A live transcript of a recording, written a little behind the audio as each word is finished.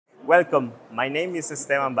Welcome, my name is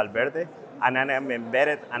Esteban Valverde and I am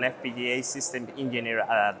embedded and FPGA system engineer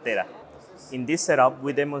at Altera. In this setup,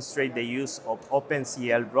 we demonstrate the use of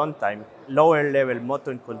OpenPLC runtime, lower level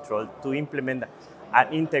motor control to implement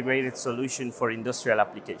an integrated solution for industrial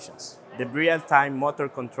applications. The real-time motor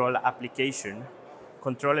control application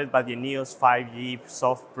controlled by the NEOS 5G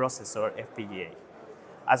soft processor FPGA.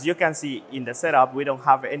 As you can see in the setup, we don't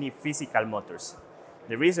have any physical motors.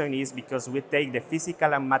 The reason is because we take the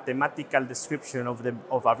physical and mathematical description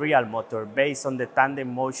of a real motor based on the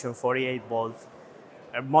tandem motion 48-volt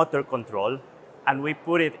motor control, and we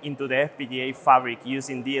put it into the FPGA fabric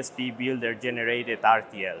using DSP builder generated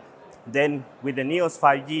RTL. Then with the NEOS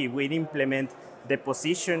 5G, we implement the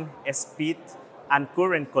position, speed, and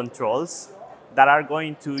current controls that are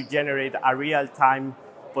going to generate a real-time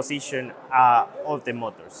position of the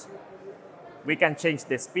motors. We can change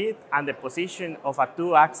the speed and the position of a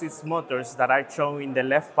two-axis motors that are shown in the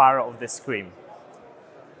left part of the screen.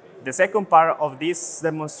 The second part of this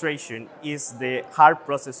demonstration is the hard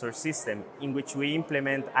processor system, in which we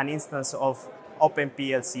implement an instance of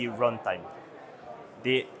OpenPLC runtime.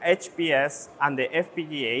 The HPS and the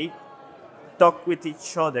FPGA talk with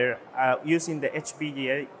each other using the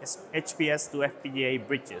HPS to FPGA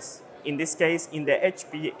bridges. In this case, in the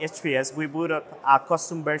HPS, we boot up a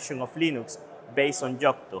custom version of Linux based on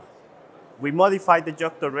Yocto. We modify the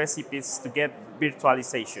Yocto recipes to get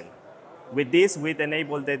virtualization. With this, we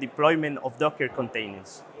enable the deployment of Docker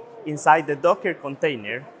containers. Inside the Docker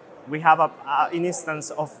container, we have an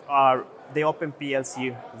instance of the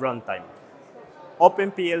OpenPLC runtime.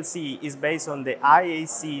 OpenPLC is based on the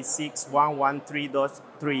IAC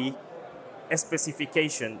 6113.3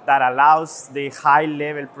 specification that allows the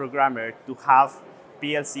high-level programmer to have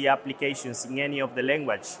PLC applications in any of the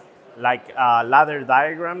language, like ladder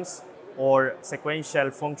diagrams or sequential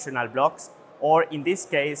functional blocks, or in this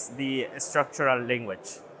case, the structural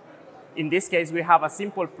language. In this case, we have a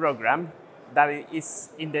simple program that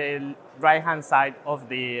is in the right-hand side of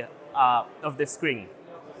the screen.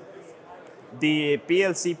 The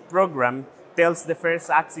PLC program tells the first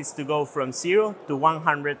axis to go from 0 to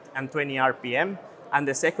 120 RPM, and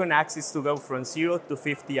the second axis to go from 0 to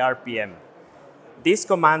 50 RPM. These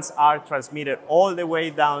commands are transmitted all the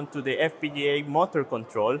way down to the FPGA motor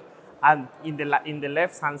control, and in the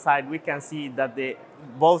left-hand side, we can see that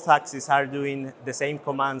both axes are doing the same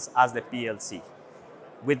commands as the PLC.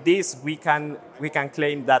 With this, we can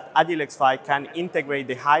claim that Agilex 5 can integrate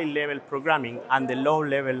the high-level programming and the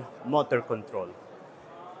low-level motor control.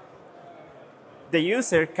 The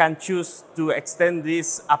user can choose to extend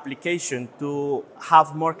this application to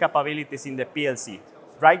have more capabilities in the PLC.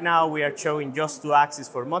 Right now, we are showing just 2 axes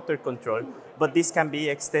for motor control, but this can be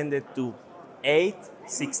extended to 8,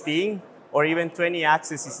 16, or even 20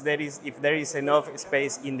 axes if there is enough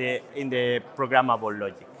space in the programmable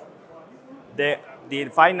logic. The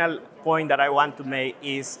final point that I want to make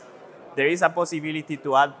is there is a possibility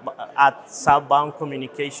to add southbound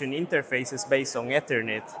communication interfaces based on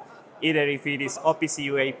Ethernet, either if it is OPC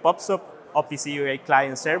UA POPSOP, OPC UA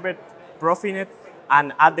client server, Profinet,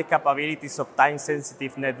 and add the capabilities of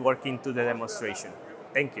time-sensitive networking to the demonstration.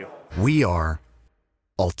 Thank you. We are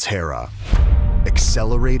Altera,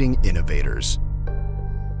 accelerating innovators.